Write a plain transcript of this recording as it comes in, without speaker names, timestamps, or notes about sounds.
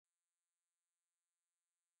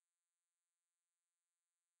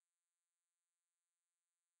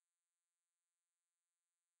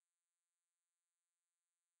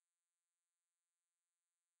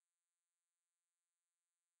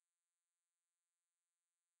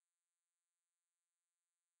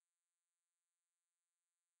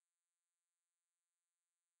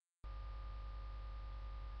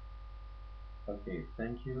Okay,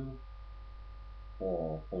 thank you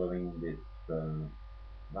for following this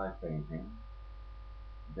live painting.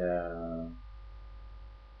 There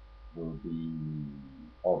will be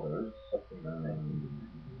others. I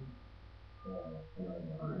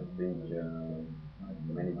think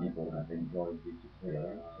many people have enjoyed this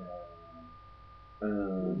experience.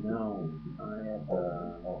 Now I have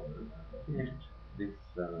finished this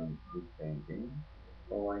painting.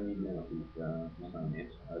 All I need now is to sign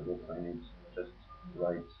it. I will sign it just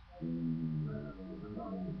right in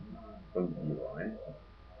front of your eyes,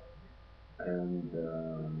 and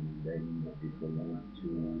then it will need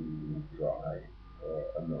to dry for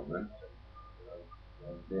a moment.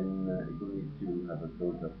 Then it will need to have a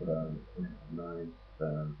coat of nice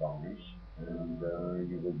varnish, and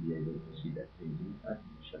you will be able to see that painting at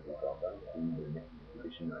Chateau Garden in the next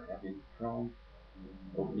exhibition I have in France,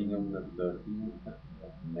 opening on the 13th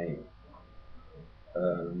of May.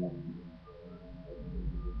 Um,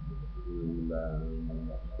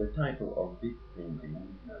 the title of this painting,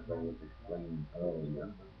 as I was explaining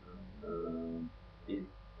earlier, is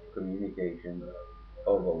Communication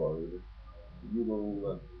Overload. You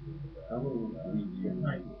will I will leave you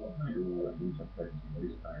to interpret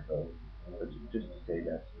this title, but just to say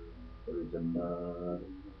that there is a mass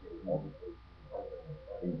of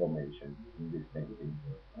information in this painting,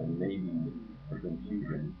 and maybe the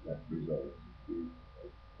confusion that results is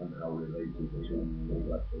somehow related to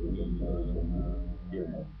what we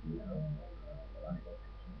experience in our life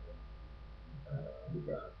with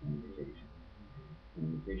communication.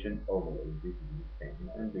 Communication overload. This is this painting.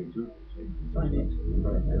 I'm going to sign it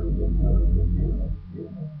right now.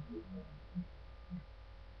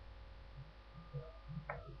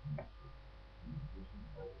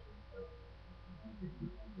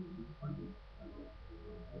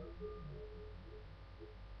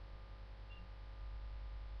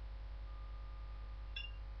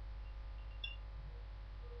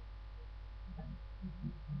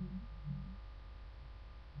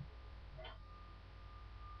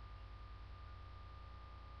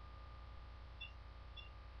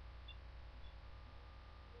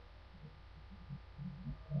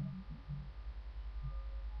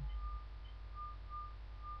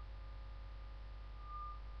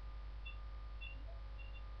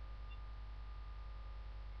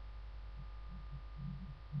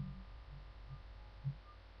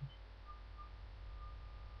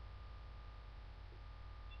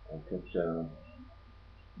 I could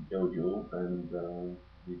Jojo, and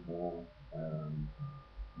before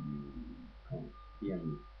you can't hear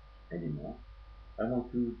me anymore, I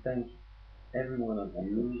want to thank every one of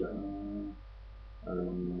you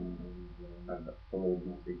who have followed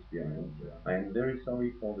this experience. I am very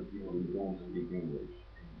sorry for the people who don't speak English,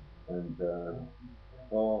 and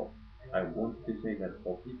for I want to say that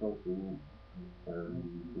for people who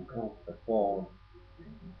can't afford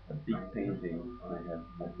a big painting, I have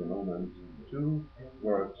at the moment two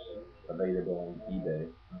works available on eBay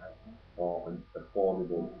for an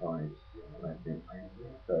affordable price, I think.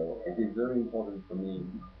 So it is very important for me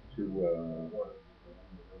to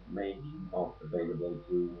make art available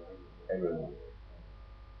to everyone.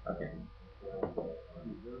 Okay.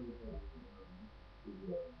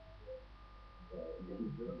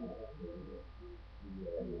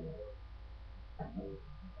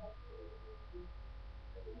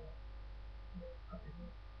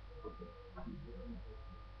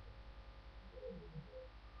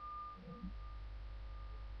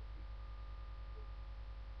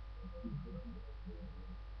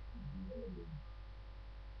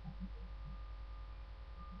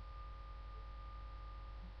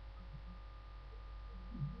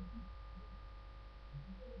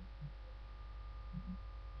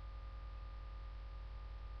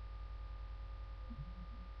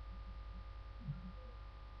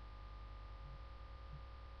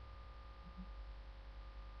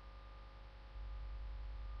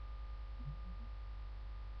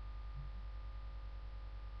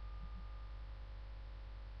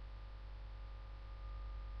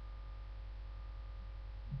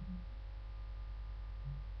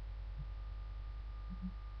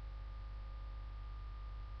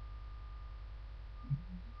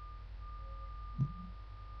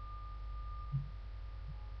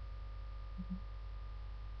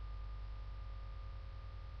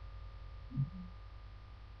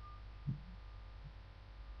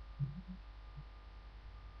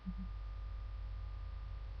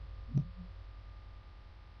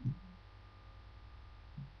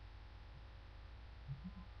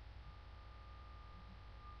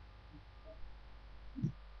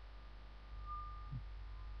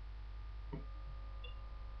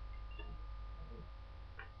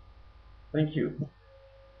 Thank you.